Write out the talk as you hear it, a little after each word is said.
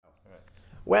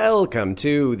Welcome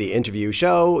to the interview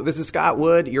show. This is Scott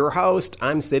Wood, your host.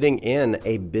 I'm sitting in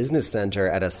a business center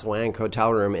at a swank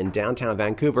hotel room in downtown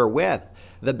Vancouver with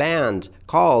the band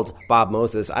called Bob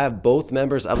Moses. I have both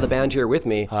members of the band here with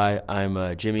me. Hi,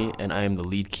 I'm Jimmy, and I am the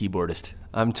lead keyboardist.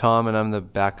 I'm Tom, and I'm the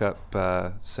backup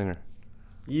singer.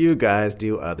 You guys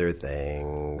do other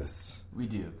things. We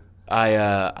do.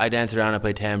 I dance around, I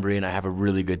play tambourine, I have a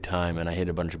really good time, and I hit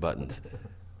a bunch of buttons.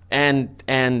 And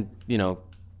you know,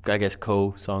 I guess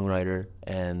co-songwriter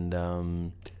and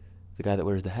the guy that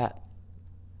wears the hat.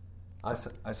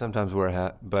 I sometimes wear a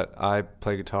hat, but I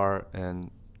play guitar,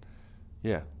 and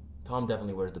yeah. Tom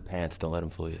definitely wears the pants, don't let him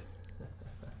fool you.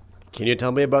 Can you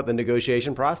tell me about the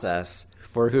negotiation process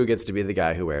for who gets to be the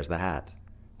guy who wears the hat?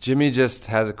 Jimmy just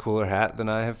has a cooler hat than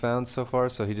I have found so far,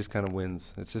 so he just kind of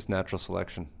wins. It's just natural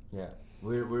selection. Yeah,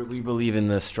 we believe in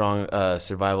the strong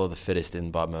survival of the fittest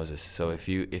in Bob Moses. So if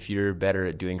you're better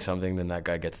at doing something, then that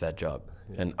guy gets that job.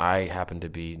 Yeah. And I happen to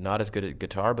be not as good at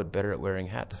guitar, but better at wearing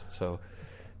hats. So,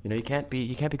 you know, you can't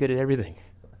be good at everything.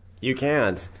 You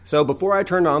can't. So before I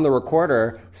turned on the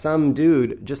recorder, some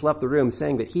dude just left the room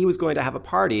saying that he was going to have a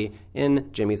party in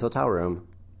Jimmy's hotel room.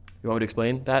 You want me to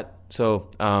explain that?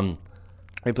 So,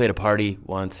 we played a party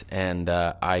once, and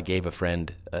I gave a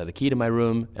friend the key to my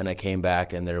room, and I came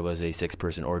back, and there was a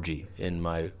 6-person orgy in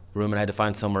my room, and I had to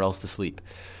find somewhere else to sleep.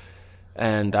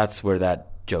 And that's where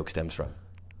that joke stems from.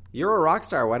 You're a rock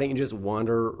star. Why don't you just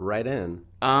wander right in?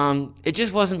 It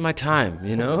just wasn't my time,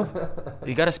 you know?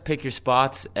 You got to pick your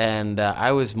spots, and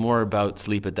I was more about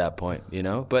sleep at that point, you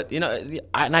know? But, you know,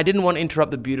 I didn't want to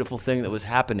interrupt the beautiful thing that was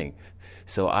happening,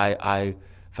 so I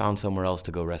found somewhere else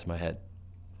to go rest my head.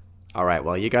 All right,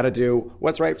 well, you got to do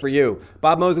what's right for you.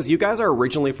 Bob Moses, you guys are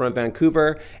originally from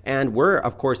Vancouver, and we're,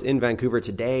 of course, in Vancouver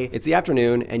today. It's the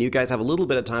afternoon, and you guys have a little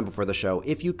bit of time before the show.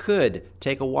 If you could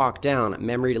take a walk down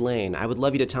memory lane, I would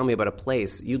love you to tell me about a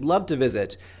place you'd love to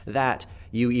visit that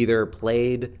you either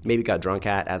played, maybe got drunk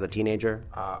at as a teenager.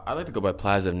 I like to go by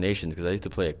Plaza of Nations because I used to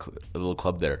play a little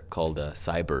club there called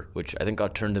Cyber, which I think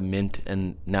got turned to Mint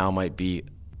and now might be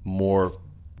more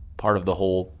part of the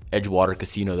whole Edgewater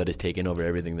casino that has taken over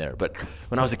everything there. But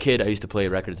when I was a kid, I used to play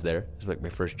records there. It was like my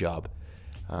first job.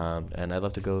 And I'd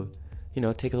love to go, you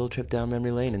know, take a little trip down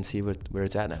memory lane and see where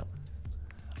it's at now.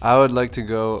 I would like to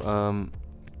go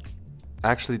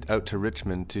actually out to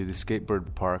Richmond to the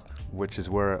skateboard park, which is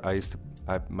where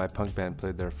my punk band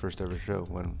played their first ever show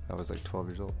when I was like 12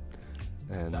 years old.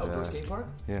 And, the outdoor skate park?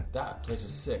 Yeah. That place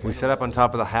was sick. We set up on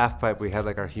top of the half pipe. We had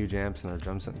like our huge amps and our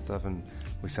drum set and stuff, and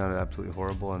we sounded absolutely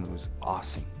horrible, and it was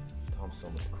awesome. Tom's so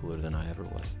much cooler than I ever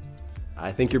was.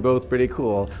 I think you're both pretty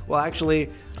cool. Well, actually,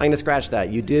 I'm going to scratch that.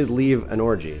 You did leave an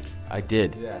orgy. I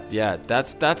did. Yeah,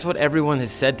 that's what everyone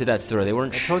has said to that story. They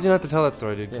weren't. I told you not to tell that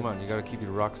story, dude. Come on, you got to keep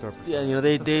your rock star. Yeah, you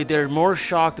know, they're more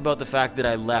shocked about the fact that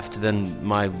I left than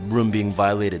my room being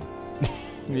violated.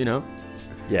 You know?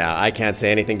 Yeah, I can't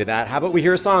say anything to that. How about we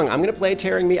hear a song? I'm going to play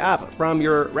Tearing Me Up from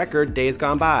your record, Days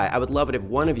Gone By. I would love it if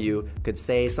one of you could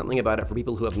say something about it for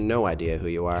people who have no idea who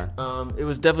you are. It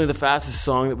was definitely the fastest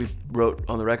song that we wrote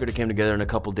on the record. It came together in a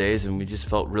couple days, and we just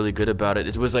felt really good about it.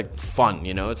 It was like fun,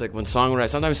 you know? It's like when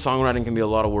sometimes songwriting can be a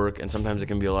lot of work, and sometimes it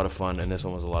can be a lot of fun, and this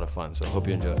one was a lot of fun, so I hope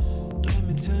you enjoy it. Let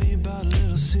me tell you about a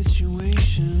little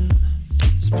situation.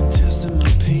 It's been testing my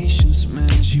patience, man.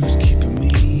 She was keeping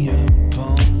me up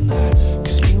all night.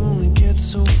 'Cause you only get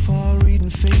so far reading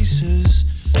faces.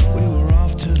 We were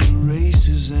off to the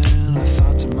races, and I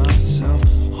thought to myself,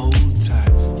 hold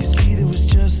tight. You see, there was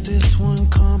just this one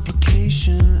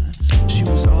complication. She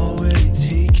was already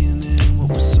taken in what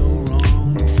was so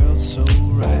wrong and felt so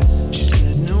right. She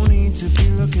said, no need to be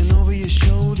looking over your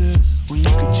shoulder when you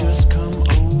could just come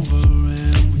over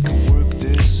and we could work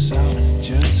this out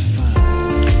just fine.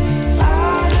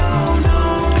 I don't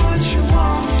know what you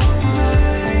want from me,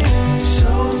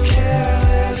 so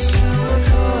careless and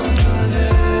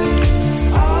accommodating.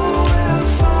 Oh,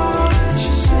 if all that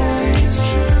you say is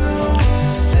true,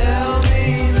 there'll be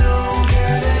no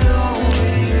getting over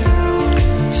you.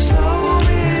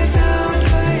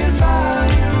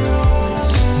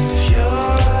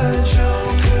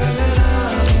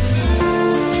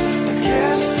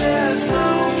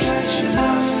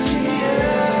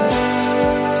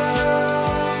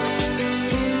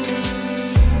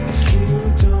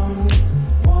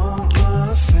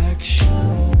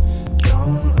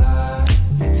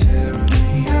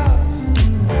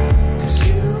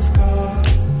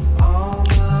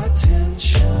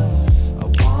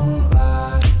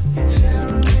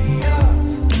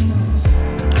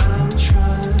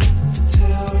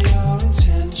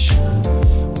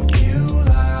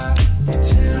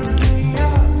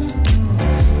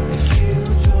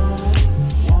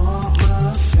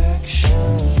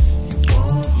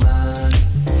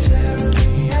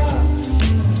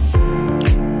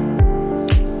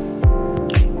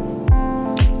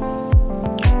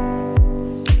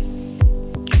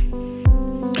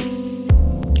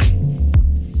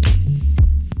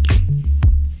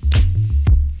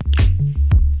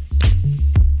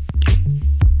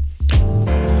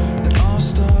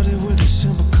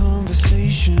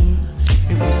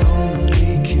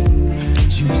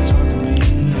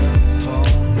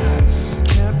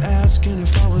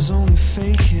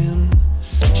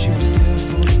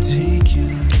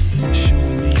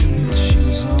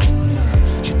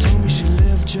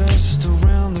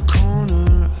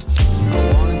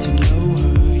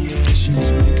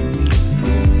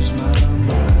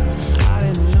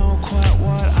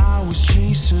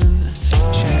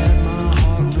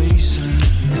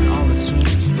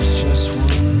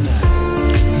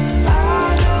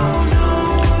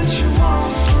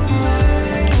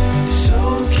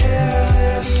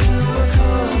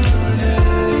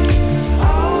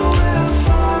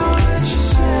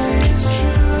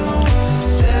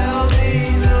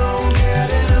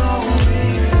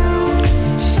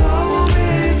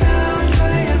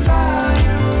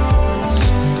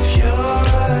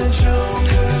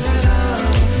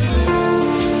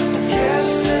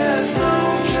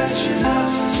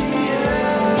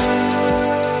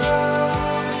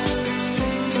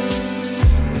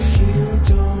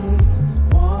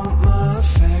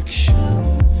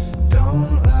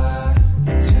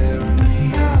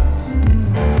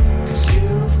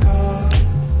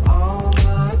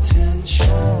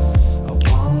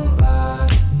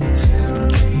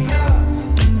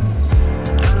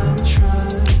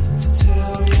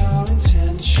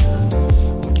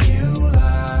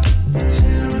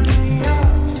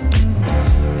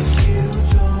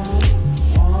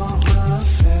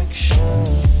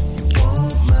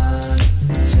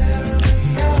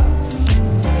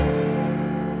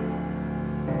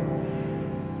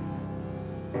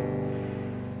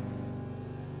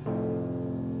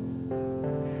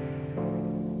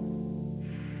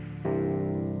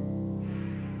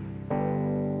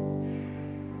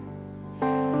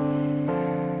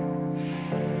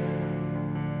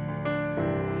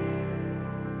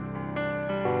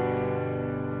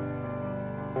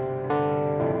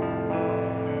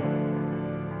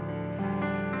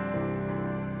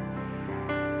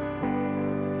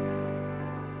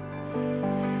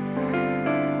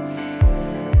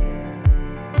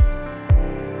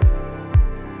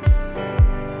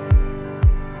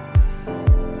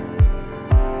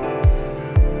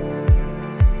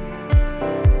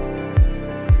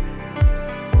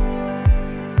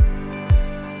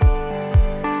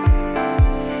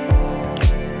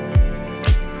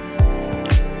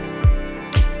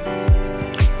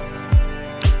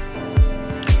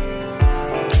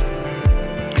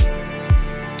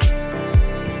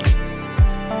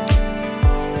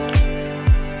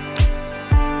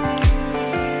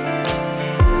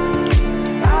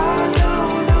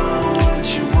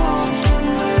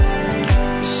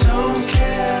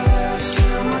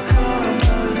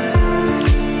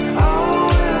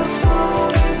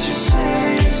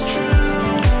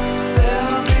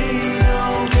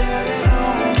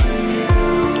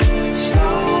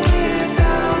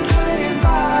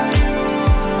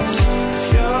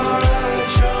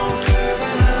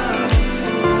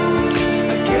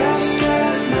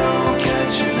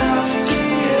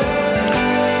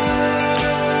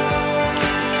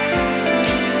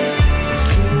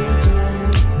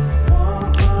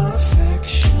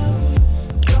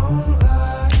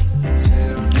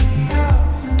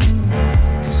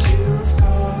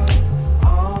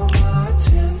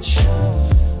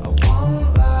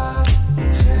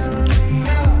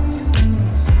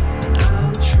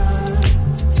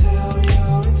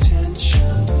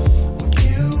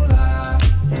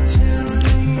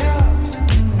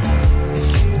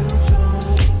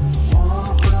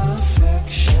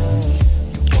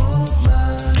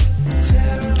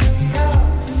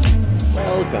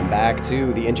 Welcome back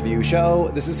to the interview show.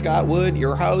 This is Scott Wood,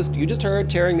 your host. You just heard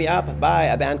Tearing Me Up by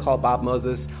a band called Bob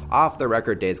Moses off the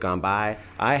record Days Gone By.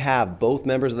 I have both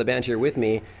members of the band here with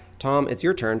me. Tom, it's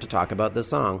your turn to talk about this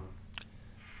song.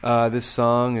 This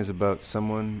song is about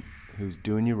someone who's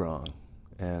doing you wrong.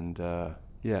 And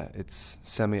it's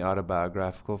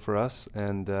semi-autobiographical for us,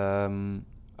 and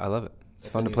I love it. It's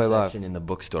fun to play live. Section in the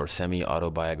bookstore,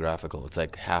 semi-autobiographical. It's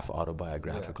like half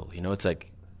autobiographical. Yeah. You know, it's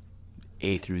like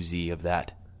A through Z of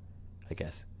that, I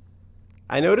guess.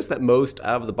 I noticed that most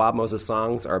of the Bob Moses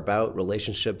songs are about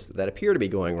relationships that appear to be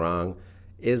going wrong.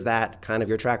 Is that kind of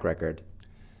your track record?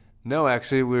 No,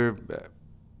 actually, we're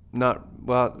not,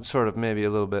 well, sort of, maybe a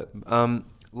little bit.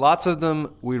 Lots of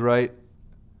them we write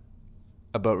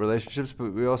about relationships,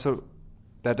 but we also,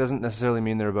 that doesn't necessarily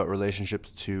mean they're about relationships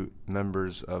to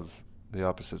members of the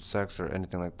opposite sex or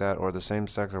anything like that, or the same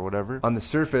sex or whatever. On the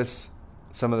surface,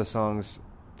 some of the songs,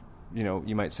 you know,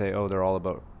 you might say, oh, they're all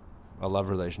about a love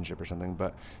relationship or something,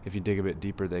 but if you dig a bit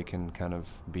deeper, they can kind of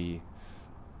be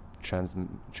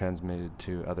transmitted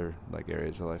to other like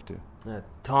areas of life too. Yeah.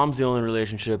 Tom's the only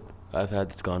relationship I've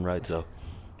had that's gone right, so,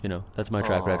 you know, that's my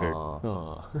track record.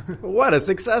 Aww. What a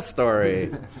success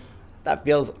story. That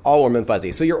feels all warm and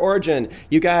fuzzy. So your origin,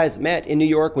 you guys met in New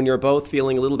York when you were both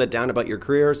feeling a little bit down about your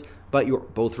careers, but you were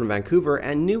both from Vancouver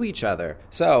and knew each other.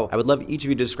 So I would love each of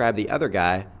you to describe the other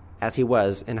guy as he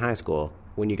was in high school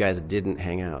when you guys didn't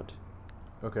hang out.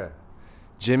 Okay.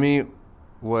 Jimmy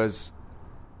was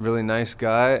a really nice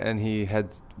guy, and he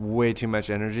had way too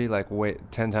much energy, like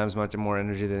 10 times much more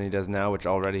energy than he does now, which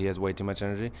already he has way too much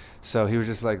energy. So he was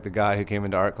just like the guy who came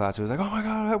into art class who was like, oh my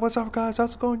God, what's up guys,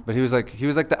 how's it going? But he was like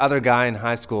the other guy in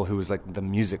high school who was like the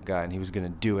music guy, and he was going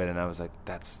to do it, and I was like,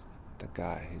 that's the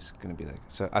guy who's going to be like.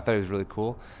 So I thought he was really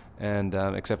cool, and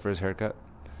except for his haircut.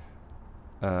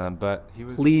 But he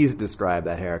was. Please describe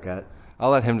that haircut.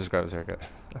 I'll let him describe his haircut.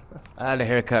 I had a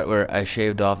haircut where I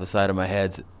shaved off the side of my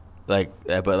head, but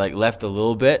left a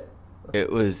little bit. It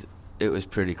was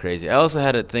pretty crazy. I also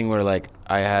had a thing where like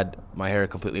I had my hair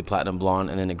completely platinum blonde,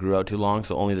 and then it grew out too long,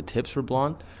 so only the tips were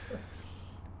blonde.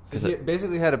 Because he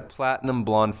basically had a platinum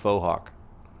blonde faux hawk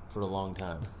for a long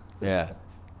time. Yeah.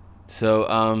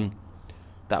 So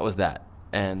that was that.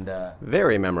 And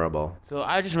very memorable. So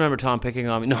I just remember Tom picking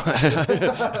on me. No,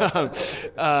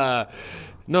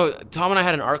 no. Tom and I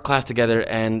had an art class together,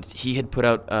 and he had put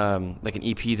out like an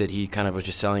EP that he kind of was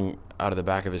just selling out of the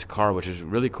back of his car, which was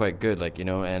really quite good, like, you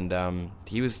know. And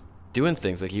he was doing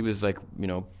things like he was like, you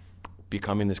know,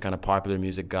 becoming this kind of popular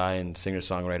music guy and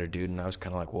singer-songwriter dude. And I was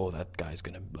kind of like, whoa, that guy's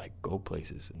gonna like go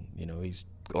places, and you know, he's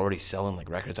already selling like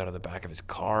records out of the back of his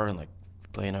car and like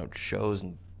playing out shows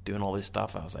and doing all this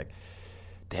stuff. I was like,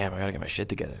 damn, I gotta get my shit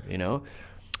together, you know?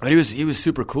 But he was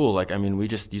super cool. Like, I mean, we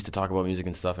just used to talk about music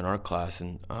and stuff in art class,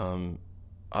 and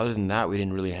other than that, we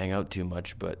didn't really hang out too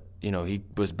much. But, you know, he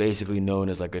was basically known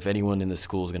as, like, if anyone in the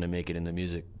school is going to make it in the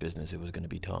music business, it was going to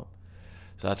be Tom.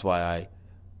 So that's why I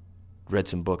read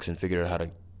some books and figured out how to,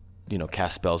 you know,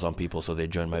 cast spells on people so they'd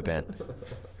join my band.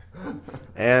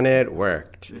 And it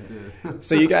worked.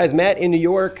 So you guys met in New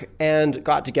York and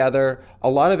got together. A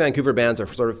lot of Vancouver bands are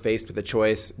sort of faced with a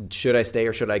choice. Should I stay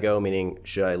or should I go? Meaning,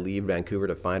 should I leave Vancouver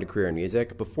to find a career in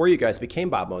music? Before you guys became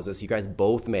Bob Moses, you guys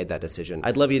both made that decision.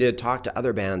 I'd love you to talk to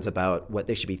other bands about what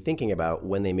they should be thinking about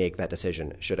when they make that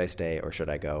decision. Should I stay or should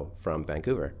I go from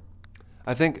Vancouver?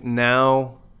 I think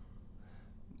now,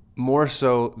 more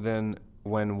so than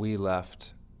when we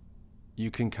left, you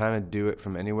can kind of do it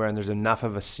from anywhere, and there's enough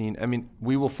of a scene. I mean,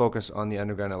 we will focus on the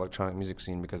underground electronic music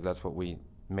scene because that's what we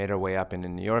made our way up in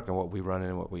New York, and what we run in,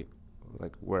 and what we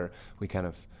like, where we kind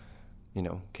of, you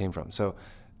know, came from. So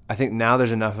I think now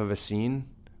there's enough of a scene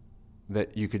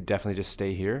that you could definitely just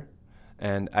stay here,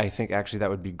 and I think actually that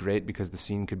would be great because the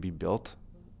scene could be built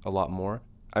a lot more.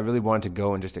 I really wanted to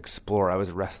go and just explore. I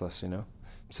was restless, you know,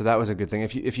 so that was a good thing.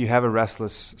 If you have a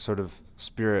restless sort of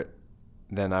spirit,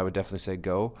 then I would definitely say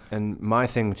go. And my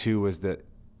thing too was that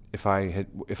if I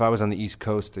was on the East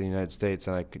Coast of the United States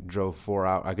and I could drive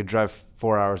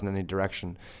 4 hours in any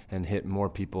direction and hit more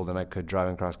people than I could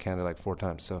driving across Canada like 4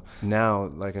 times. So now,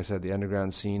 like I said, the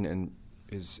underground scene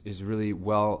is really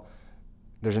well.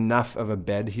 There's enough of a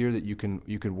bed here that you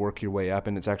could work your way up,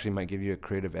 and it's actually might give you a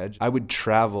creative edge. I would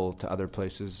travel to other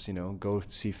places, you know, go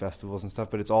see festivals and stuff,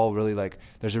 but it's all really like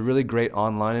there's a really great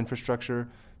online infrastructure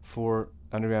for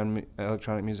underground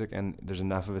electronic music, and there's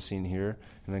enough of a scene here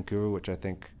in Vancouver, which I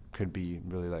think could be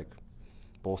really like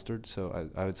bolstered. So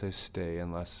I would say stay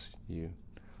unless you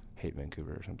hate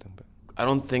Vancouver or something. But I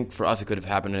don't think for us it could have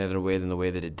happened any other way than the way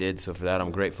that it did. So for that,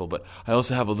 I'm grateful. But I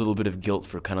also have a little bit of guilt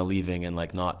for kind of leaving and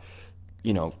like not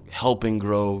helping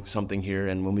grow something here.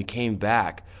 And when we came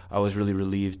back, I was really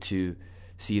relieved to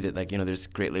see that, like, there's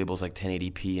great labels like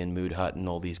 1080p and Mood Hut and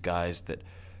all these guys that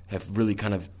have really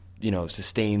kind of,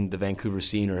 sustained the Vancouver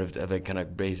scene, or have kind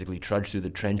of basically trudged through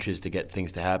the trenches to get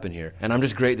things to happen here. And I'm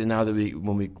just great that now that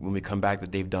when we come back,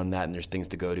 that they've done that, and there's things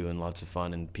to go to and lots of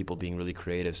fun and people being really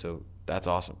creative. So that's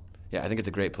awesome. Yeah, I think it's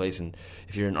a great place, and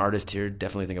if you're an artist here,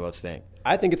 definitely think about staying.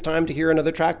 I think it's time to hear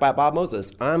another track by Bob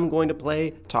Moses. I'm going to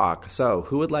play Talk. So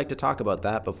who would like to talk about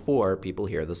that before people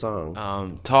hear the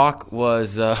song? Talk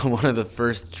was one of the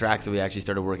first tracks that we actually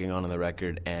started working on the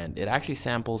record, and it actually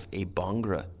samples a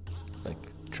bangra,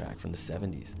 track from the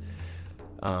 70s.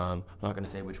 I'm not going to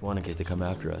say which one in case they come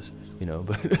after us,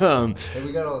 but hey,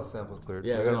 we got all the samples cleared.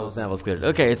 Yeah, we got all the samples cleared.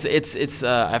 Okay, it's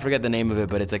I forget the name of it,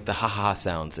 but it's like the ha-ha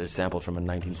sounds. It's sampled from a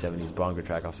 1970s bangra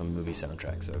track off some movie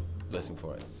soundtrack, so listen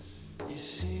for it. You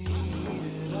see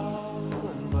it all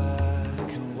in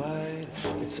black and white.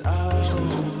 It's out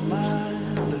of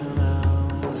mind and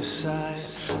out of sight,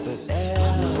 but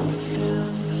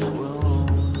everything will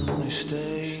only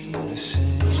stay the same.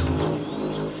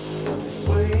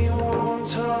 We won't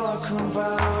talk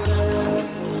about it.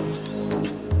 And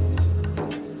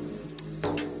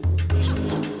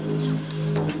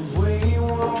we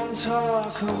won't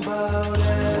talk about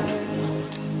it.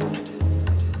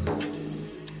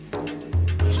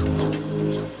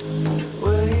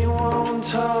 We won't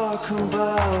talk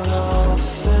about all the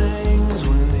things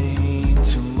we need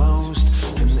to most.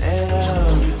 And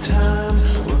every time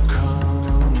we're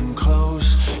coming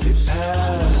close, you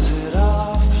pass it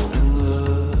off and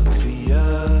look the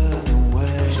other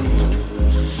way.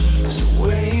 So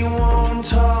we won't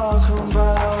talk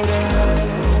about it.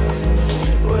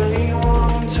 We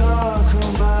won't talk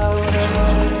about it.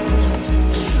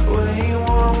 We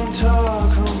won't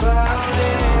talk about it.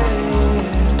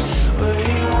 We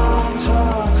won't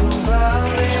talk about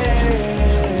it.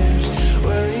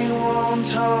 We won't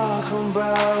talk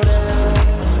about it.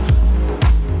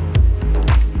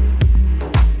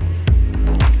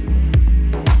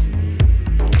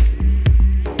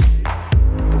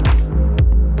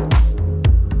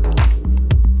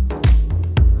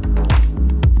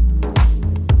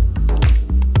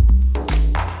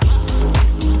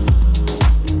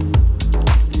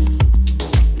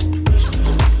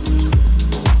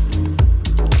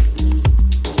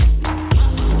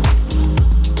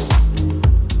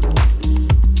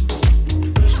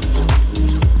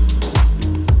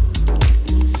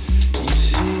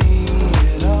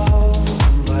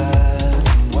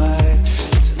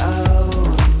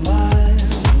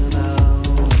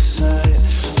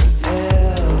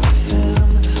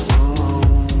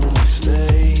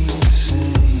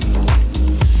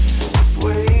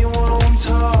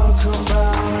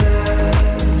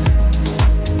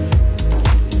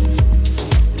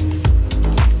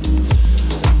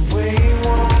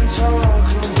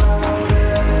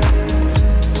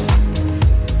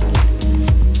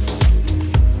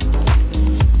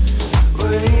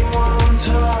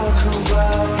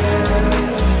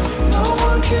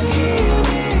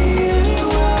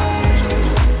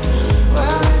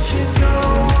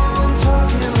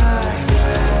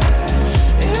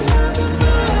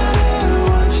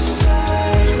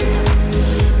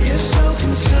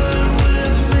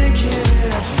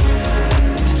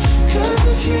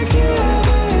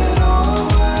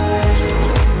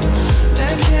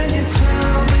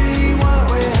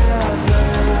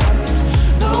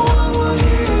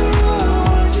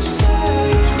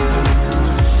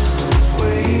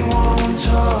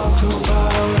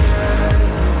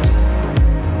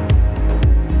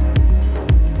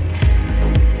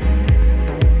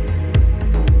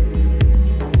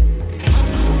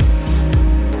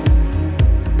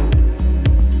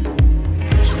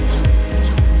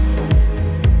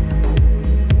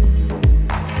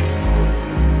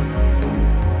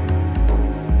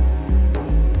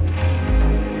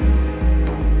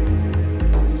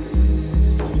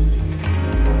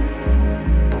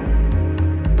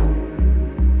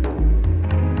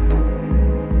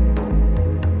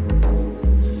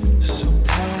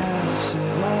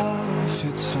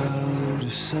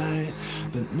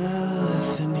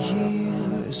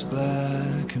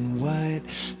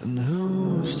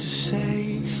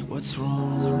 what's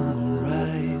wrong or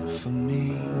right for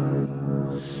me.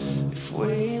 If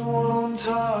we won't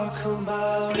talk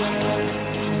about it,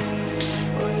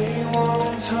 we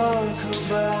won't talk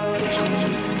about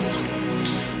it.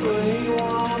 We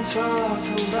won't talk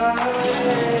about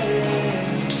it.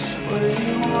 We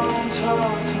won't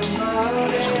talk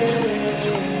about it.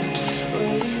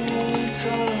 We won't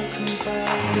talk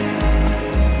about it.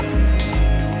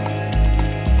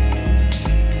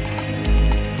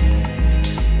 'Cause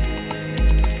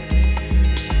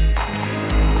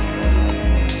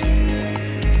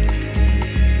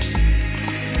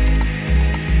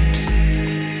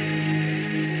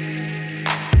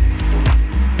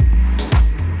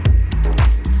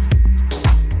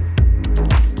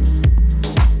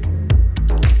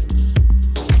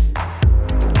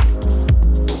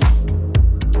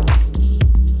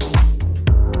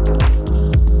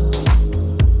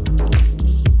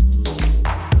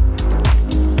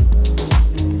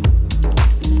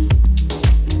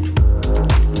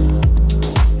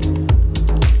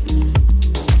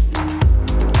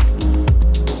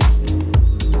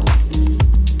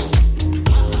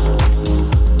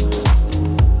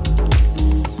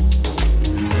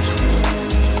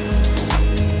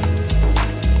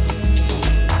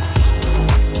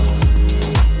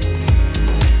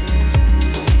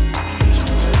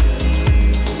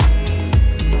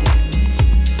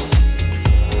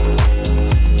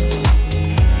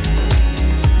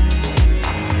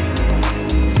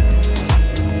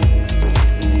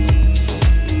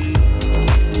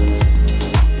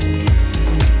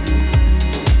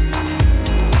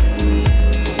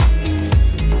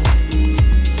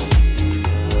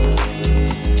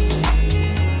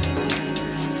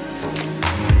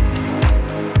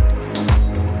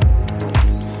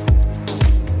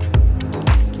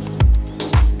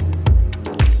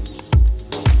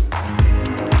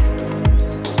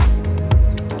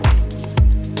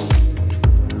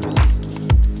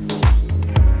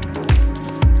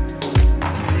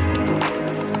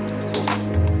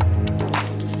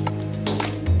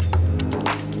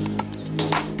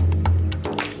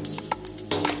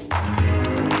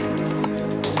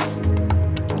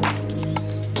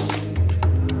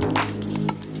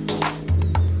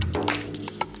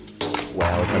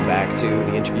back to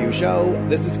the interview show.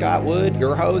 This is Scott Wood,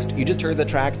 your host. You just heard the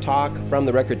track Talk from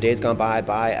the record Days Gone by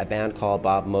a band called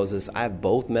Bob Moses. I have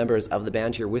both members of the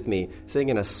band here with me, sitting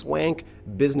in a swank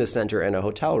business center in a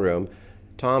hotel room.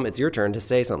 Tom, it's your turn to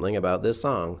say something about this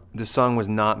song. This song was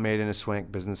not made in a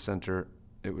swank business center.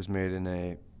 It was made in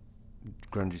a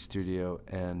grungy studio,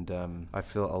 and I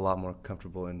feel a lot more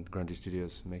comfortable in grungy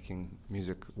studios making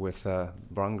music with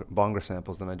bangra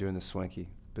samples than I do in this swanky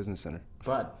business center.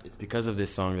 But it's because of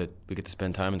this song that we get to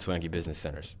spend time in swanky business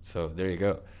centers. So there you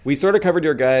go. We sort of covered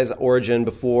your guys' origin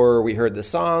before we heard the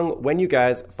song. When you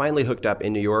guys finally hooked up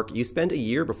in New York, you spent a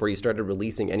year before you started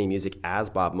releasing any music as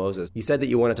Bob Moses. You said that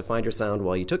you wanted to find your sound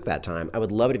while you took that time. I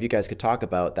would love it if you guys could talk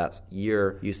about that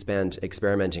year you spent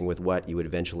experimenting with what you would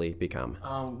eventually become.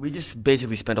 We just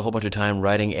basically spent a whole bunch of time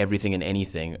writing everything and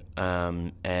anything,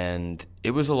 and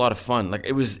it was a lot of fun. Like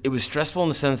it was stressful in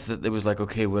the sense that it was like,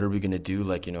 okay, what are we gonna do?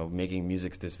 Like, you know, making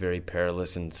music's this very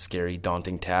perilous and scary,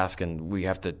 daunting task, and we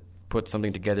have to put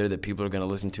something together that people are going to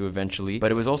listen to eventually.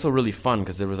 But it was also really fun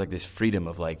because there was like this freedom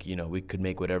of like, you know, we could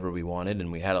make whatever we wanted, and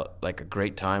we had a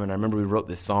great time. And I remember we wrote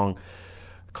this song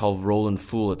called Rollin'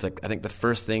 Fool. It's like, I think the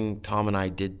first thing Tom and I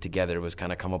did together was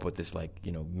kind of come up with this like,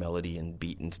 you know, melody and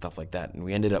beat and stuff like that. And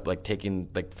we ended up like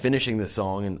finishing the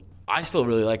song, and I still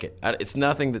really like it. It's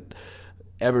nothing that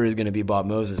ever is going to be Bob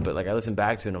Moses, but like I listen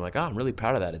back to it and I'm like, oh, I'm really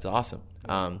proud of that. It's awesome.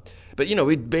 But you know,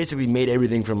 we basically made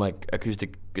everything from like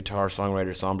acoustic guitar,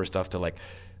 songwriter, somber stuff to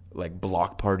like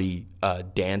block party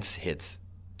dance hits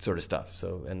sort of stuff.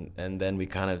 So and then we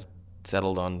kind of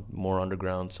settled on more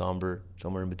underground, somber,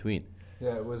 somewhere in between.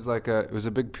 Yeah, it was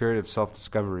a big period of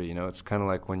self-discovery. You know, it's kind of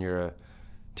like when you're a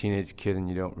teenage kid and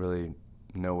you don't really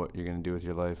know what you're going to do with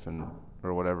your life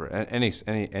or whatever, any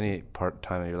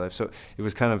time of your life. So it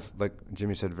was kind of, like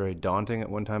Jimmy said, very daunting at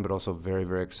one time, but also very,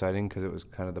 very exciting because it was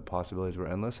kind of the possibilities were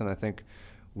endless. And I think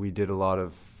we did a lot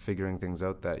of figuring things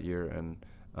out that year. And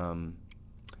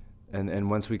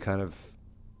once we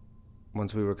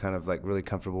were kind of like really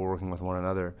comfortable working with one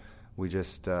another, we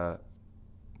just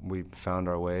we found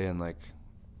our way. And like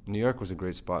New York was a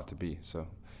great spot to be. So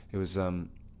it was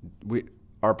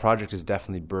our project is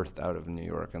definitely birthed out of New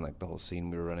York and like the whole scene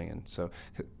we were running in. So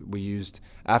we used,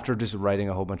 after just writing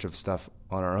a whole bunch of stuff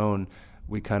on our own,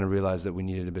 we kind of realized that we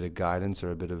needed a bit of guidance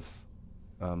or a bit of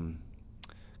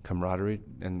camaraderie,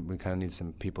 and we kind of needed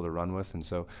some people to run with. And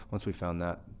so once we found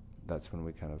that, that's when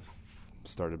we kind of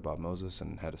started Bob Moses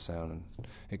and had a sound, and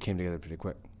it came together pretty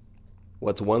quick.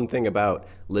 What's one thing about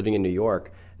living in New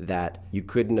York that you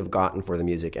couldn't have gotten for the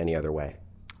music any other way?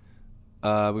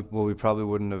 We probably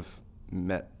wouldn't have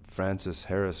met Francis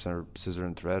Harris or Scissor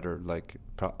and Thread or like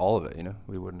all of it, you know.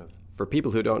 We wouldn't have. For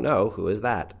people who don't know, who is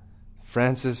that?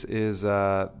 Francis is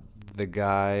the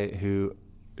guy who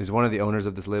is one of the owners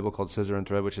of this label called Scissor and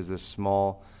Thread, which is this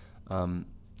small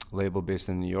label based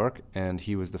in New York, and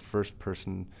he was the first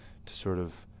person to sort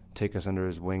of take us under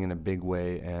his wing in a big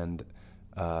way and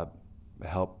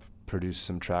help produce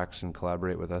some tracks and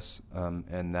collaborate with us,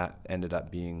 and that ended up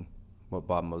being what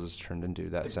Bob Moses turned into,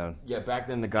 that sound. Yeah, back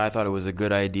then the guy thought it was a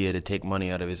good idea to take money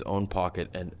out of his own pocket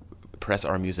and press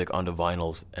our music onto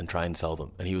vinyls and try and sell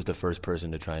them. And he was the first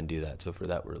person to try and do that. So for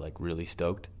that, we're like really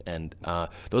stoked. And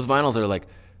those vinyls are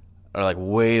like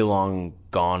way long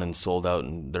gone and sold out,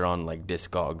 and they're on like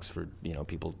Discogs for, you know,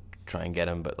 people try and get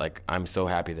them. But like, I'm so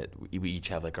happy that we each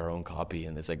have like our own copy,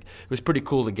 and it's like, it was pretty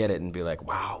cool to get it and be like,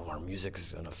 wow, our music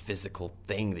is on a physical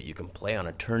thing that you can play on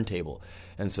a turntable.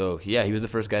 And so yeah, he was the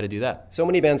first guy to do that. So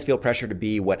many bands feel pressure to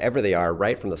be whatever they are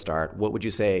right from the start. What would you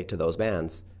say to those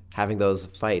bands having those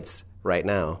fights right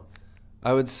now?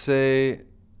 I would say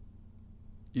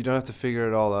you don't have to figure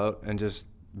it all out and just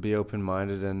be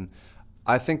open-minded. And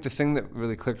I think the thing that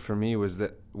really clicked for me was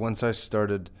that once I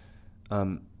started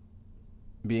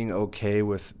being okay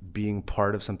with being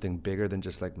part of something bigger than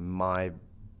just like my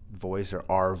voice or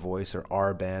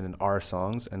our band and our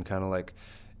songs, and kind of like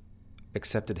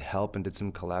accepted help and did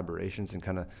some collaborations and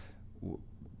kind of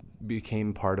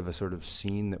became part of a sort of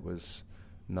scene that was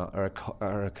not,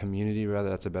 or a community rather,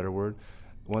 that's a better word.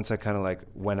 Once I kind of like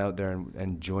went out there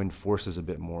and joined forces a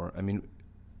bit more, I mean,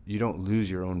 you don't lose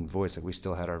your own voice. Like we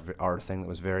still had our thing that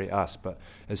was very us, but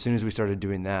as soon as we started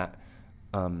doing that,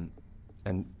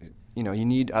 and you know, you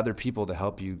need other people to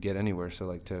help you get anywhere. So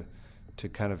like to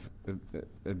kind of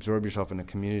absorb yourself in a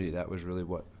community, that was really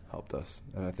what helped us.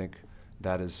 And I think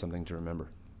that is something to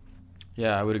remember.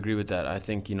 Yeah, I would agree with that. I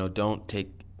think, you know, don't take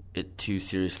it too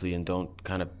seriously and don't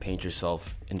kind of paint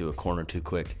yourself into a corner too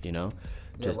quick, you know?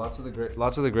 Yeah, lots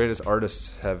of the greatest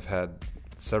artists have had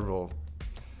several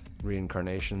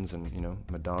reincarnations, and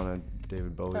Madonna,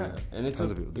 David Bowie, and it's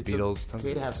tons of people, the Beatles.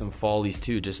 Okay to have some follies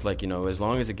too, just like as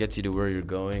long as it gets you to where you're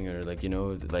going, or like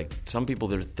like some people,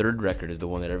 their third record is the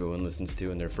one that everyone listens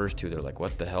to, and their first two, they're like,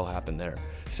 what the hell happened there?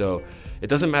 So it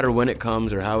doesn't matter when it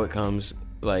comes or how it comes.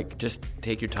 Like, just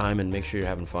take your time and make sure you're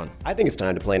having fun. I think it's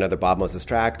time to play another Bob Moses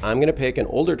track. I'm going to pick an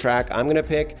older track. I'm going to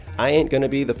pick I Ain't Gonna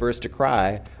Be the First to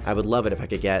Cry. I would love it if I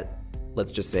could get,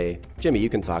 let's just say, Jimmy, you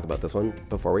can talk about this one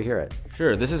before we hear it.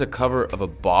 Sure. This is a cover of a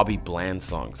Bobby Bland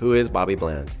song. Who is Bobby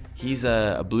Bland? He's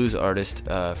a blues artist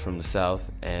from the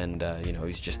South, and,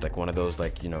 he's just like one of those,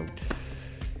 like, you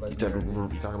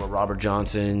talk about Robert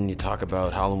Johnson, you talk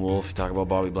about Howlin' Wolf, you talk about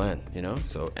Bobby Bland,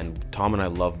 So, and Tom and I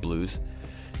love blues.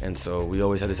 And so we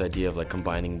always had this idea of like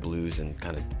combining blues and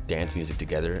kind of dance music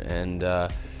together, and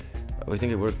we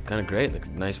think it worked kind of great. Like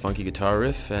nice funky guitar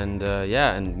riff, and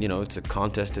it's a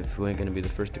contest of who ain't gonna be the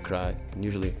first to cry. And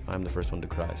usually I'm the first one to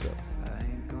cry. So. I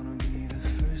ain't gonna be the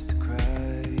first to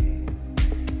cry,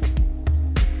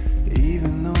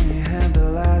 even though you had the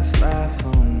last laugh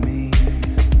on me.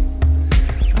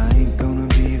 I ain't gonna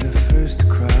be the first to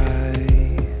cry,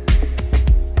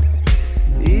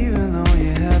 even though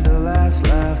you had the last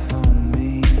laugh on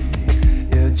me.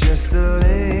 You're just a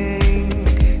link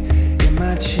in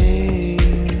my chain.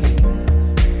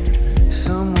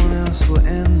 Someone else will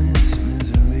end this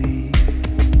misery.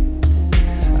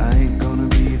 I ain't gonna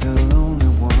be the lonely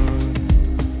one.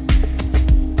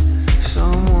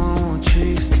 Someone will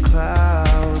chase the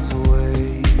clouds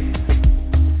away.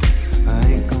 I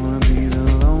ain't gonna be the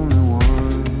lonely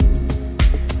one.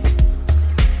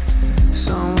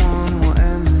 Someone will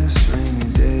end this rainy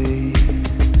day.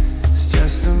 It's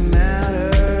just a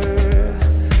matter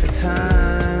of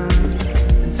time,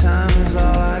 and time is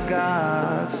all I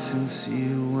got since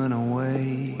you went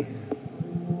away.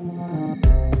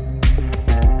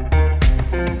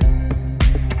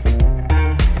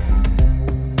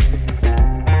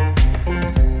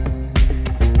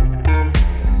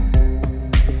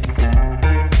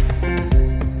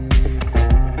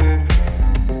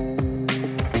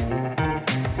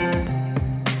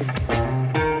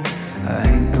 I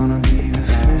ain't gonna be the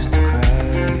first to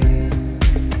cry,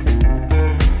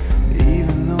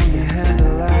 even though you had the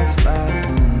last laugh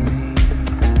on me.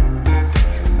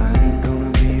 I ain't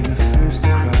gonna be the first to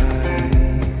cry,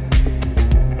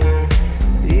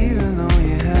 even though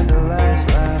you had the last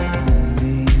laugh on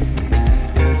me.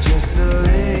 You're just a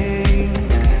link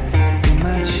in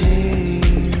my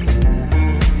chain.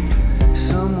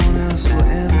 Someone else will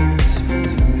end this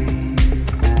misery.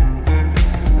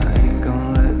 I ain't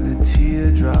gonna let the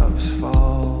teardrops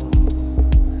fall.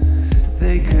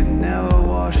 They could never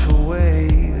wash away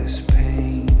this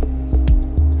pain.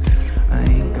 I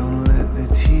ain't gonna let the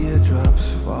teardrops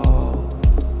fall,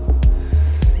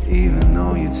 even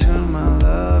though you turn my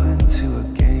love into a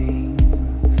game.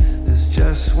 There's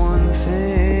just one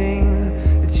thing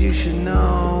that you should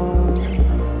know.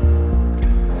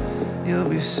 You'll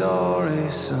be sorry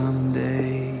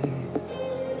someday.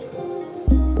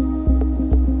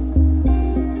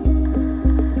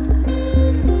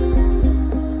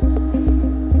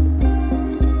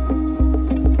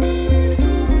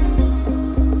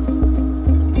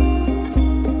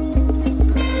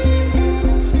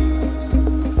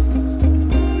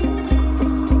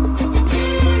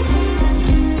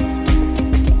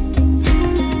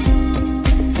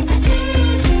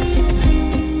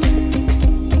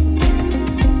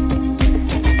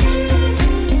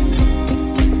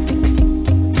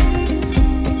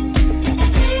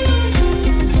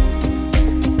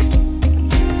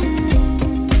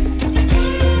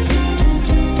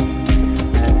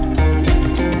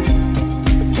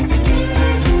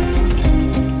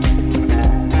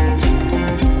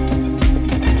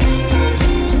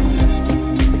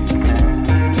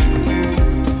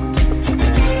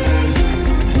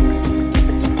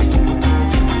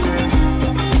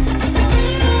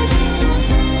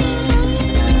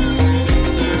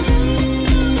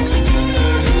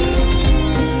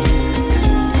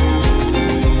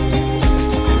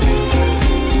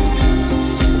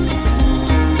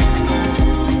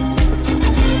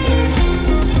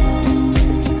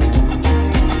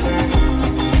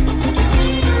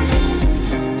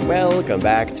 Welcome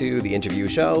back to the interview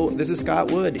show. This is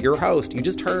Scott Wood, your host. You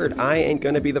just heard I Ain't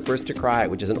Gonna Be the First to Cry,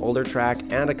 which is an older track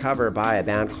and a cover by a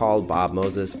band called Bob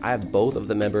Moses. I have both of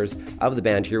the members of the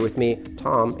band here with me.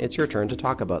 Tom, it's your turn to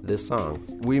talk about this song.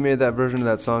 We made that version of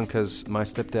that song because my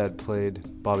stepdad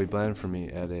played Bobby Bland for me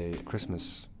at a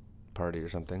Christmas party or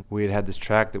something. We had this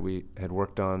track that we had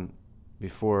worked on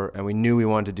before, and we knew we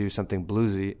wanted to do something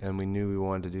bluesy, and we knew we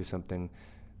wanted to do something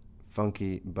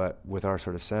funky, but with our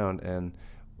sort of sound. And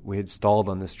we had stalled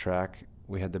on this track.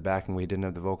 We had the backing, we didn't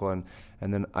have the vocal, and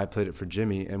then I played it for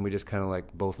Jimmy, and we just kind of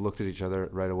like both looked at each other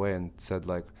right away and said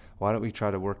like, why don't we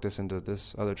try to work this into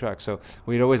this other track? So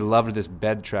we'd always loved this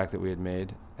bed track that we had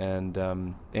made, and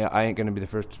I Ain't Gonna Be the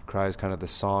First to Cry is kind of the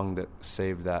song that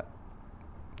saved that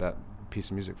piece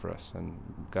of music for us and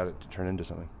got it to turn into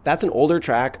something. That's an older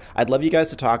track. I'd love you guys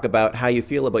to talk about how you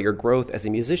feel about your growth as a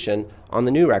musician on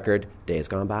the new record, Days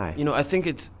Gone By. You know, I think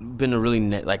it's been a really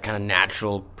kind of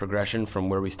natural progression from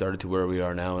where we started to where we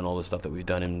are now and all the stuff that we've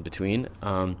done in between.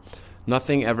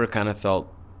 Nothing ever kind of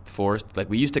felt forced. Like,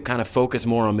 we used to kind of focus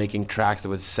more on making tracks that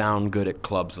would sound good at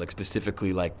clubs, like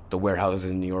specifically like the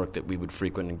warehouses in New York that we would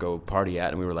frequent and go party at.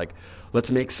 And we were like,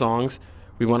 let's make songs.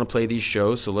 We want to play these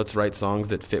shows, so let's write songs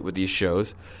that fit with these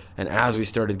shows. And as we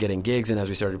started getting gigs and as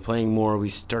we started playing more, we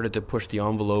started to push the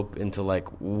envelope into like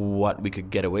what we could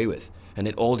get away with. And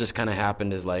it all just kind of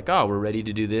happened as like, oh, we're ready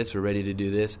to do this, we're ready to do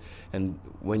this. And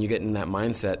when you get in that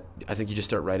mindset, I think you just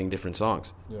start writing different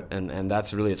songs. Yeah. And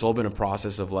that's really, it's all been a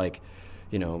process of like,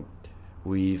 you know,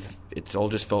 it's all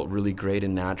just felt really great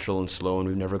and natural and slow, and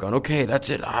we've never gone, okay, that's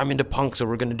it, I'm into punk, so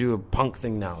we're going to do a punk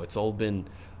thing now. It's all been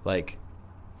like,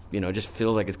 you know, it just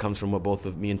feels like it comes from what both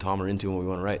of me and Tom are into and what we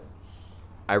want to write.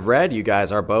 I've read you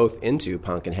guys are both into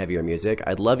punk and heavier music.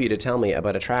 I'd love you to tell me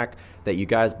about a track that you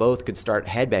guys both could start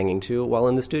headbanging to while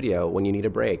in the studio when you need a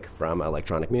break from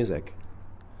electronic music.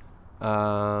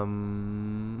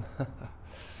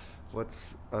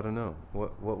 I don't know.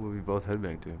 What would we both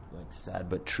headbang to? Like Sad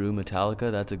But True,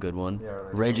 Metallica, that's a good one. Yeah,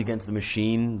 like Rage Against the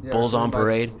Machine, Bulls on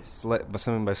Parade.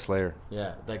 Something by Slayer.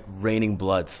 Yeah, like Raining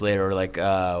Blood, Slayer, or like,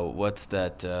 what's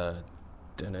that? Or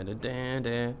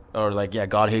like, yeah,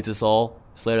 God Hates Us All,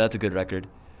 Slayer, that's a good record.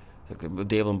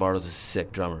 Dave Lombardo's a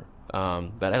sick drummer.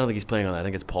 But I don't think he's playing on that. I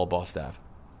think it's Paul Bostaph.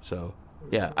 So,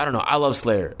 yeah, I don't know. I love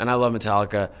Slayer, and I love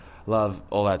Metallica, love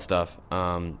all that stuff.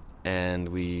 And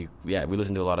we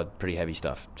listen to a lot of pretty heavy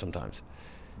stuff sometimes.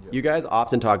 You guys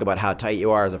often talk about how tight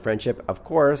you are as a friendship, of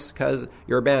course, because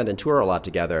you're a band and tour a lot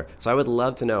together. So I would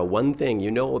love to know one thing you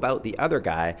know about the other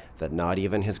guy that not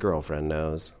even his girlfriend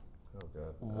knows. Oh,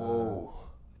 God. Whoa.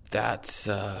 That's,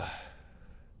 yeah,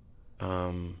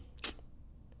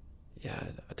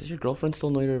 does your girlfriend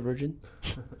still know you're a virgin?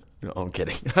 No, I'm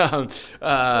kidding.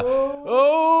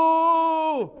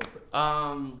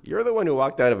 You're the one who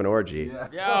walked out of an orgy.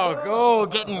 Yeah. Yo,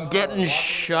 getting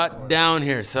shut down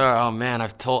here. Sorry. Oh man,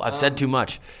 I've said too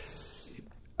much.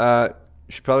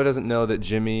 She probably doesn't know that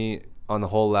Jimmy on the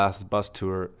whole last bus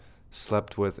tour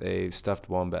slept with a stuffed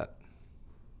wombat.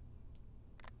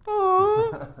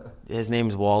 His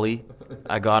name's Wally.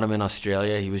 I got him in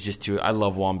Australia. He was just I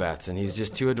love wombats, and he's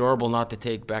just too adorable not to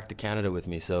take back to Canada with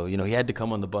me. So, you know, he had to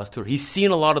come on the bus tour. He's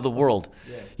seen a lot of the world.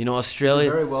 Yeah. You know,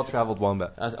 Australia. Very well-traveled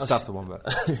wombat. Stuffed wombat.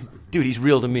 Dude, he's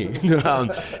real to me. It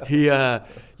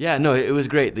was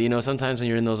great. You know, sometimes when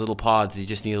you're in those little pods, you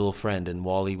just need a little friend, and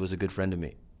Wally was a good friend to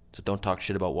me. So don't talk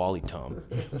shit about Wally, Tom.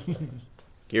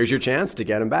 Here's your chance to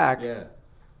get him back. Yeah.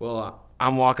 Well,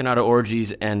 I'm walking out of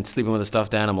orgies and sleeping with a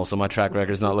stuffed animal, so my track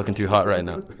record's not looking too hot right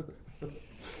now.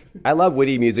 I love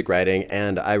witty music writing,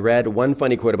 and I read one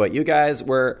funny quote about you guys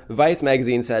where Vice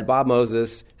magazine said Bob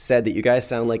Moses said that you guys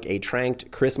sound like a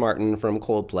tranked Chris Martin from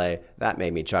Coldplay. That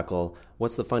made me chuckle.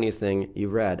 What's the funniest thing you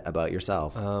read about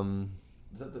yourself? Did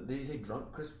you say drunk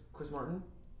Chris Martin?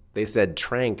 They said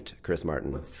tranked Chris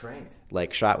Martin. What's tranked?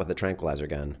 Like shot with a tranquilizer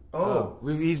gun. Oh.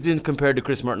 He's been compared to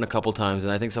Chris Martin a couple times,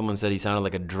 and I think someone said he sounded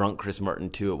like a drunk Chris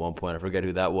Martin too at one point. I forget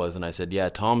who that was, and I said, yeah,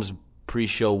 Tom's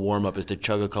pre-show warm-up is to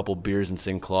chug a couple beers and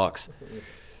sing clocks.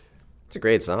 It's a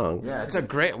great song. Yeah,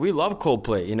 we love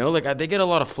Coldplay, you know, like they get a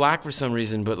lot of flack for some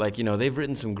reason, but like, you know, they've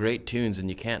written some great tunes, and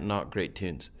you can't knock great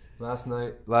tunes. Last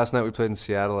night we played in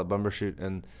Seattle at Bumbershoot,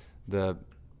 and the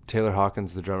Taylor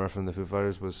Hawkins, the drummer from the Foo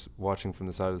Fighters, was watching from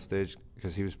the side of the stage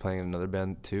because he was playing in another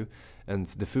band too. And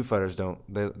the Foo Fighters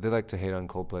they like to hate on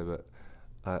Coldplay, but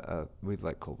we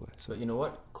like Coldplay. So. But you know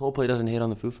what? Coldplay doesn't hate on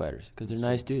the Foo Fighters because they're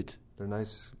nice dudes. They're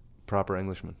nice, proper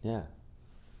Englishmen. Yeah.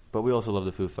 But we also love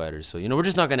the Foo Fighters, so, you know, we're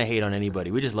just not going to hate on anybody.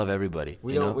 We just love everybody.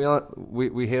 We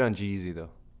hate on G-Eazy, though,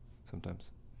 sometimes.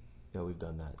 Yeah, we've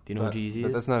done that. Do you know who G-Eazy is?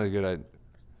 But that's not a good idea.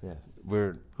 Yeah.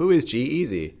 Who is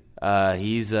G-Eazy?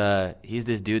 He's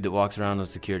this dude that walks around with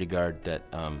a security guard that,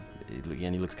 and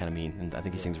he looks kind of mean, and I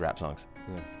think he sings rap songs.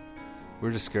 Yeah.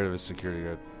 We're just scared of his security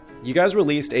guard. You guys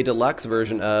released a deluxe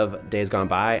version of Days Gone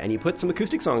By, and you put some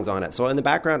acoustic songs on it. So in the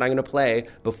background, I'm going to play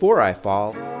Before I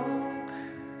Fall.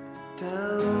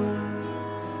 Down.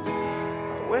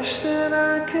 I wish that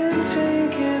I could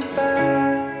take it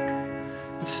back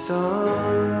and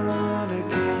start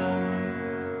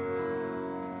again.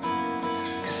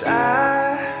 'Cause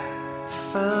I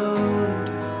found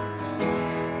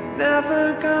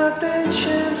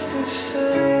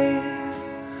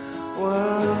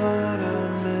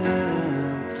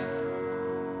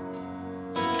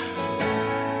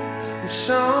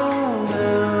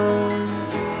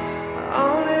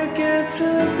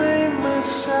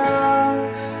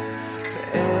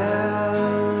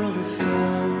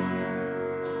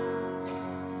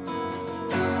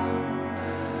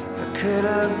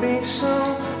me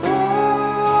someone.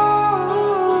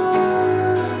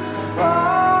 Oh,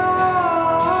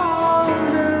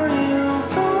 now you've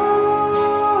gone.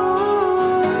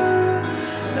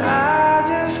 I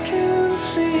just can't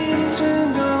seem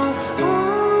to go on.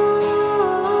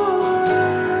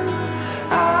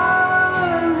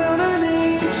 I'm gonna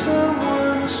need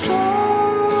someone strong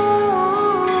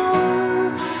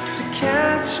to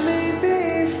catch me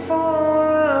before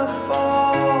I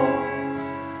fall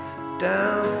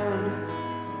down.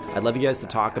 I'd love you guys to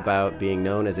talk about being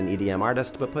known as an EDM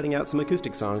artist, but putting out some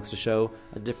acoustic songs to show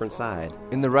a different side.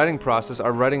 In the writing process,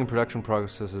 our writing and production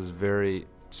process is very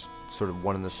sort of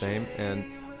one and the same, and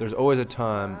there's always a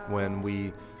time when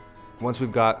once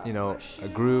we've got, a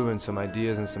groove and some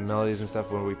ideas and some melodies and stuff,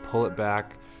 where we pull it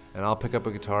back, and I'll pick up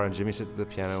a guitar and Jimmy sits at the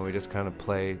piano and we just kind of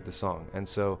play the song. And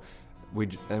so we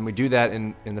do that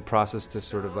in the process to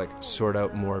sort of like sort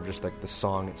out more of just like the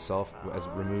song itself, as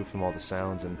removed from all the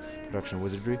sounds and production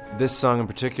wizardry. This song in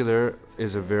particular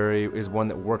is one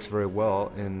that works very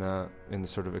well in the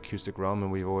sort of acoustic realm,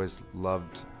 and we've always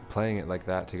loved playing it like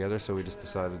that together. So we just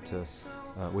decided to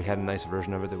we had a nice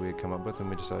version of it that we had come up with, and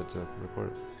we decided to record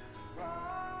it.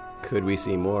 Could we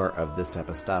see more of this type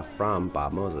of stuff from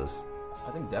Bob Moses? I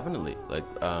think definitely. Like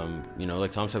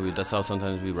like Tom said, that's how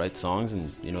sometimes we write songs, and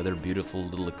they're beautiful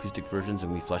little acoustic versions,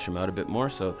 and we flesh them out a bit more.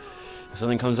 So if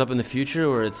something comes up in the future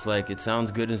where it's like it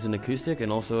sounds good as an acoustic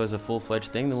and also as a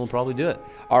full-fledged thing, then we'll probably do it.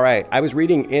 All right, I was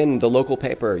reading in the local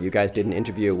paper, you guys did an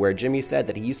interview where Jimmy said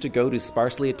that he used to go to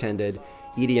sparsely attended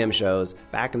EDM shows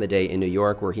back in the day in New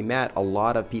York, where he met a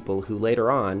lot of people who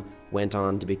later on went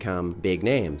on to become big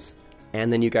names.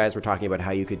 And then you guys were talking about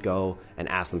how you could go and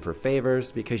ask them for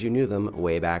favors because you knew them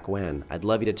way back when. I'd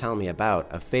love you to tell me about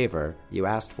a favor you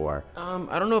asked for.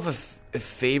 I don't know if a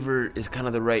favor is kind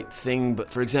of the right thing, but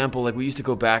for example, like we used to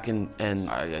go back and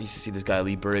I used to see this guy,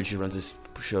 Lee Burridge, who runs this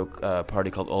show party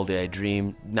called All Day I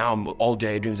Dream. Now All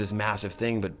Day I Dream is this massive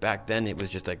thing, but back then it was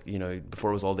just like,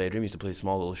 before it was All Day I Dream, he used to play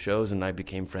small little shows, and I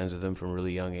became friends with him from a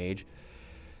really young age.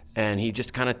 And he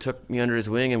just kind of took me under his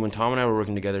wing, and when Tom and I were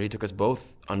working together, he took us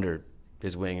both under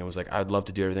his wing and was like, I'd love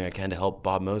to do everything I can to help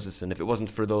Bob Moses. And if it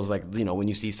wasn't for those, like, when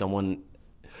you see someone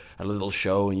at a little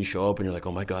show and you show up and you're like,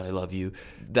 oh my God, I love you,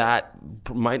 that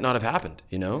might not have happened,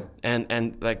 Yeah.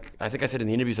 And like, I think I said in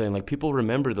the interview something like, people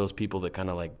remember those people that kind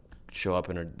of like show up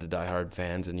and are the diehard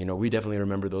fans. And, we definitely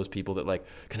remember those people that like,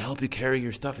 can I help you carry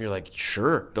your stuff? And you're like,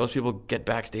 sure. Those people get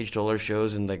backstage to all our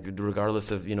shows, and like,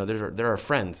 regardless of, they're our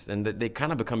friends, and they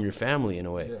kind of become your family in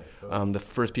a way. Yeah, totally. The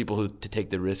first people to take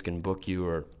the risk and book you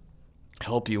or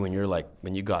help you when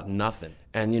you got nothing.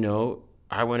 And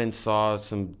I went and saw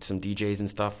some DJs and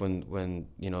stuff when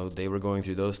they were going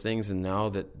through those things, and now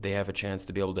that they have a chance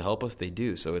to be able to help us, they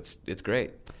do. So it's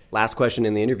great. Last question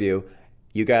in the interview.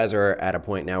 You guys are at a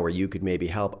point now where you could maybe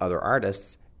help other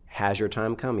artists. Has your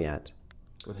time come yet?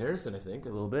 With Harrison, I think a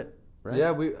little bit, right? Yeah,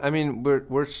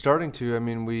 we're starting to. I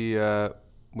mean,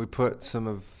 we put some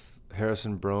of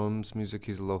Harrison Brome's music,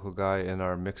 he's a local guy, in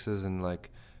our mixes, and like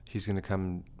he's going to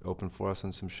come open for us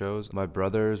on some shows. My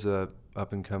brother's a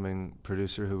up-and-coming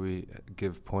producer who we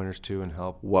give pointers to and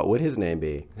help. What would his name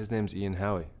be? His name's Ian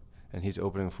Howie, and he's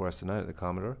opening for us tonight at the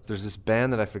Commodore. There's this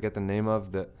band that I forget the name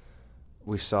of that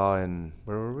we saw in,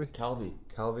 where were we? Calvi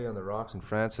on the Rocks in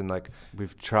France, and like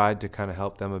we've tried to kind of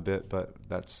help them a bit, but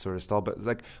that's sort of stalled. But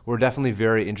like we're definitely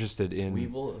very interested in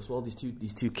Weevil as well.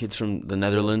 These two kids from the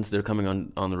Netherlands, they're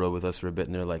coming on the road with us for a bit,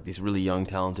 and they're like these really young,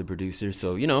 talented producers.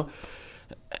 So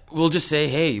we'll just say,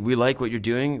 hey, we like what you're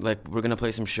doing. Like, we're going to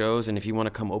play some shows, and if you want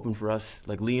to come open for us,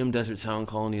 like Liam Desert Sound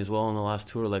Colony as well on the last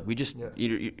tour. Like, we just,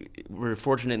 we're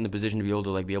fortunate in the position to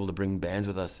be able to bring bands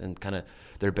with us, and kind of,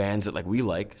 they're bands that, like, we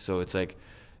like. So it's like,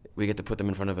 we get to put them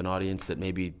in front of an audience that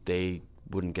maybe they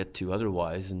wouldn't get to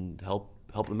otherwise, and help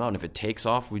them out. And if it takes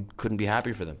off, we couldn't be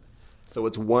happier for them. So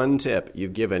it's one tip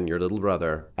you've given your little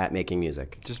brother at making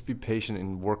music. Just be patient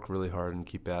and work really hard and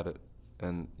keep at it.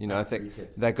 And I think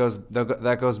that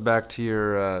goes back to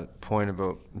your point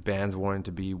about bands wanting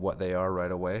to be what they are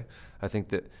right away. I think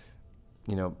that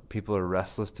people are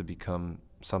restless to become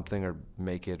something or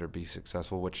make it or be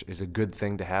successful, which is a good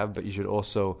thing to have. But you should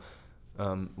also,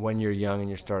 when you're young and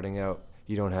you're starting out,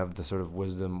 you don't have the sort of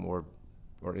wisdom or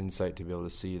insight to be able to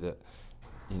see that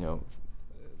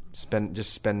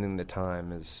spending the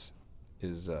time is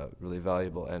really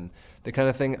valuable. And the kind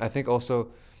of thing I think also,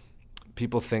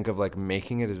 people think of like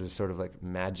making it as a sort of like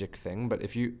magic thing, but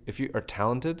if you are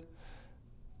talented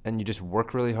and you just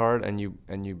work really hard and you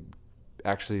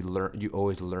actually learn, you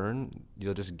always learn,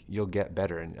 you'll get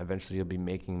better, and eventually you'll be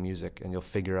making music and you'll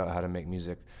figure out how to make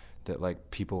music that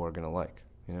like people are going to like,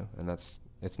 and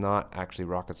it's not actually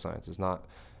rocket science. It's not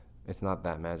it's not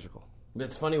that magical.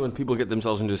 It's funny when people get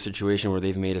themselves into a situation where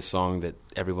they've made a song that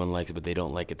everyone likes, but they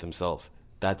don't like it themselves.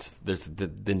 There's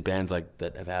been bands like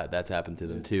that that's happened to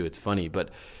them too. It's funny, but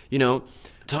you know,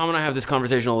 Tom and I have this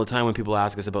conversation all the time when people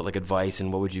ask us about like advice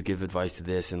and what would you give advice to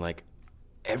this, and like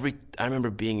I remember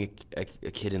being a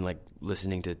kid and like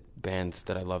listening to bands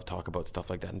that I love talk about stuff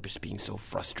like that and just being so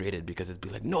frustrated because it'd be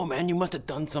like, no man, you must have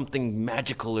done something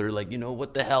magical, or like, you know,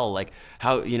 what the hell, like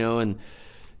how, you know. And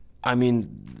I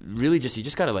mean, really, you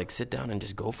just gotta like sit down and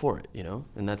just go for it, you know,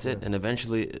 and that's it. And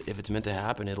eventually, if it's meant to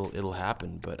happen, it'll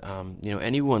happen. But you know,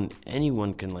 anyone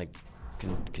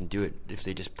can do it if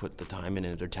they just put the time in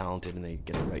and if they're talented and they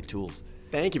get the right tools.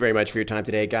 Thank you very much for your time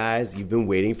today, guys. You've been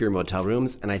waiting for your motel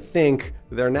rooms, and I think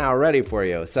they're now ready for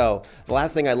you. So the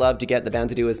last thing I love to get the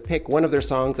band to do is pick one of their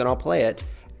songs, and I'll play it.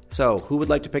 So who would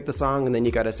like to pick the song, and then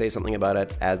you got to say something about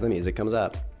it as the music comes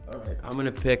up. All right, I'm going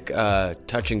to pick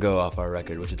Touch and Go off our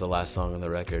record, which is the last song on the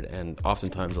record, and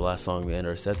oftentimes the last song we end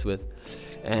our sets with.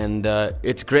 And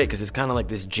it's great because it's kind of like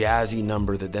this jazzy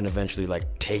number that then eventually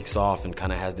like takes off and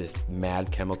kind of has this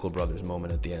mad Chemical Brothers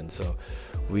moment at the end. So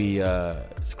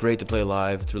it's great to play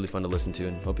live. It's really fun to listen to,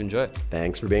 and hope you enjoy it.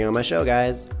 Thanks for being on my show,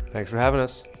 guys. Thanks for having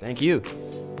us. Thank you.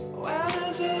 Well,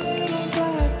 there's a little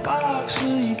black box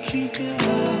where you keep your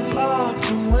love locked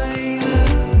and waiting.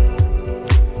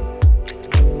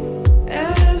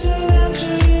 And there's an answer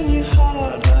in your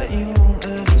heart, but you won't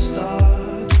let it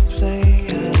start to play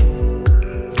out.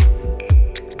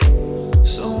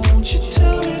 So won't you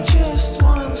tell me just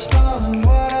once, darling,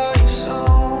 what are you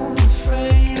so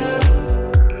afraid of?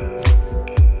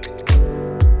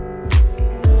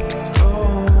 Go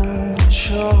and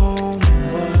show me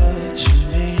what you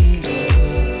made of.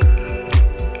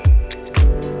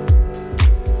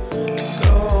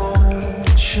 Go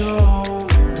and show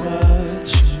me what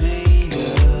you made of.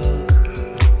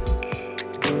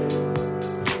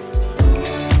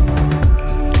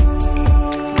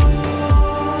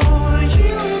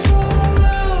 Here we go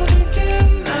around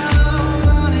again now,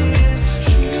 honey, it's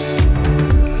true.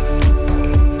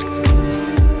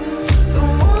 The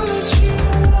one that you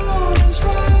want is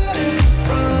right in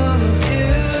front of you.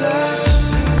 Touch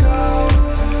and go,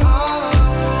 all I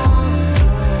wanna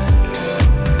know.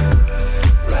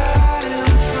 Right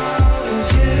in front of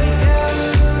you, yes,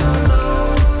 I know.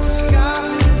 It's got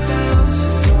me down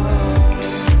so low.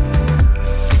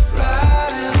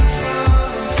 Right in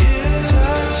front of you,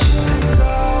 touch and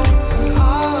go,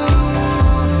 all I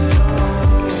wanna know.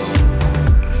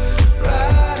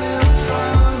 Right in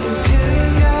front of you,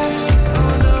 yes, I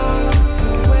know.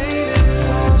 Been waiting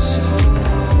for so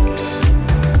long.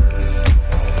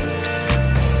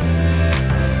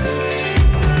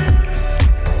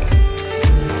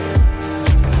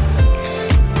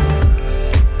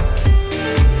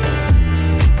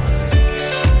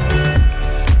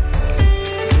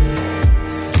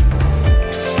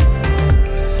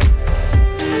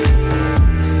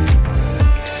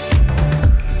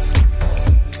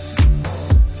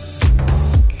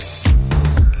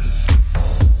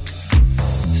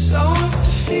 So if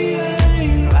the feeling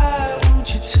ain't right, won't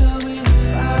you tell me the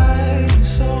fight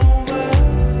is over?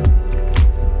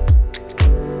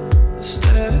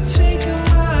 Instead of taking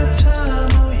my time,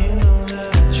 oh, you know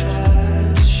that I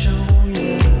tried to show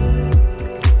you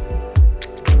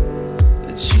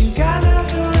that you got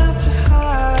nothing left to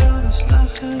hide, oh, there's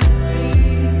nothing to be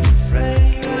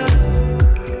afraid of.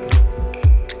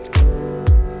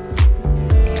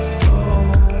 Go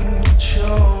and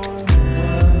show me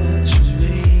what you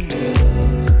made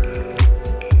of.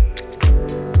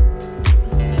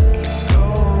 Go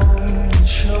and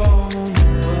show me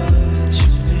what you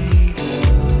made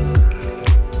of.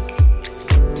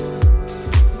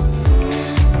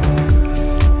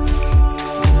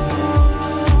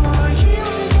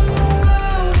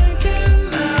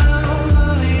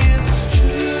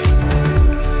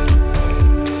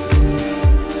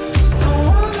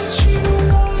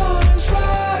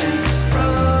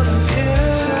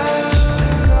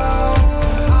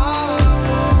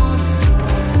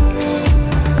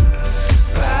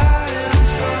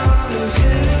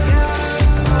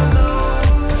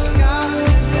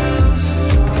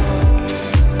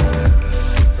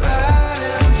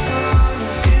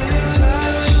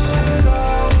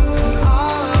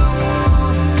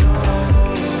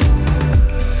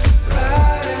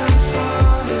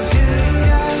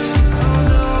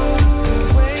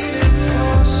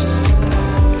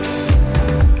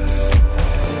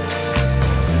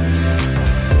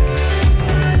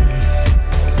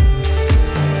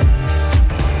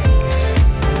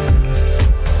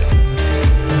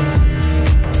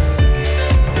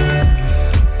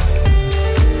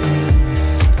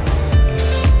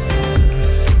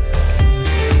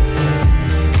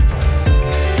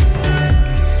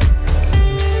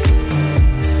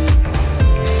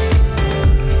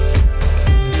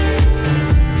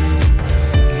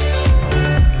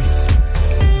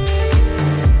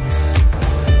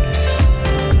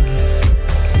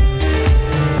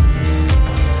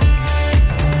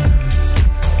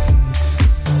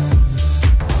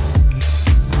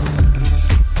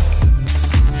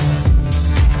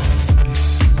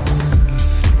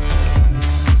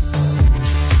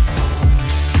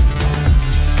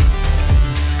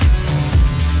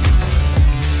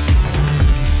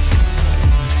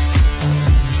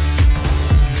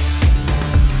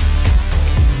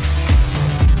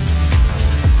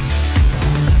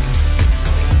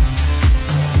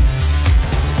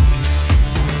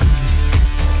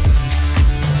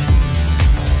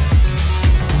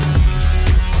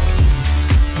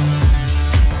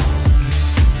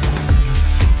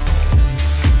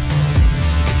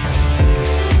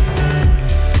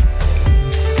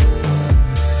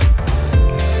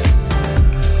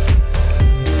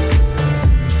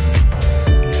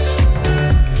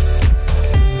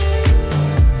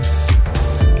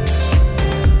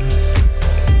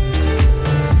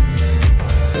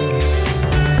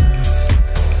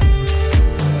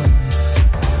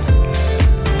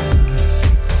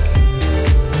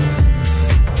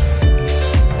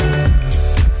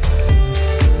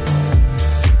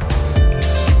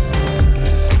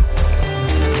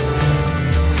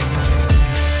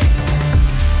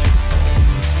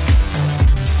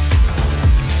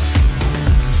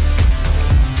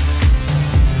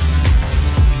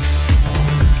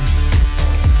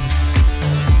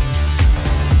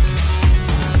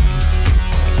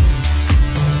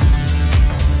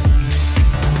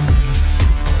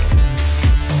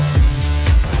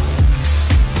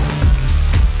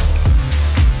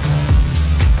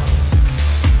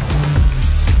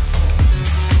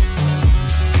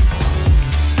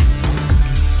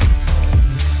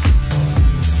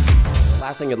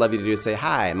 love you to do is say,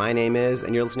 hi, my name is,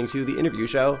 and you're listening to The Interview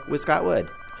Show with Scott Wood.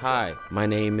 Hi, my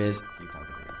name is...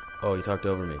 Oh, you talked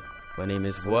over me. My name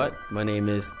is what? My name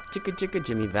is G-Eazy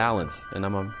Jimmy Vallance, and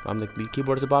I'm the lead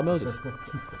keyboardist of Bob Moses.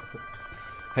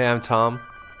 Hey, I'm Tom,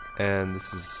 and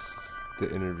this is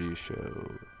The Interview Show.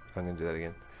 I'm going to do that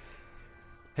again.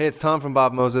 Hey, it's Tom from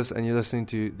Bob Moses, and you're listening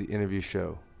to The Interview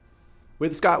Show.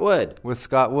 With Scott Wood. With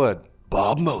Scott Wood.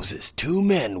 Bob Moses, 2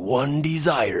 men, 1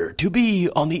 desire, to be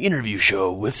on The Interview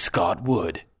Show with Scott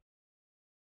Wood.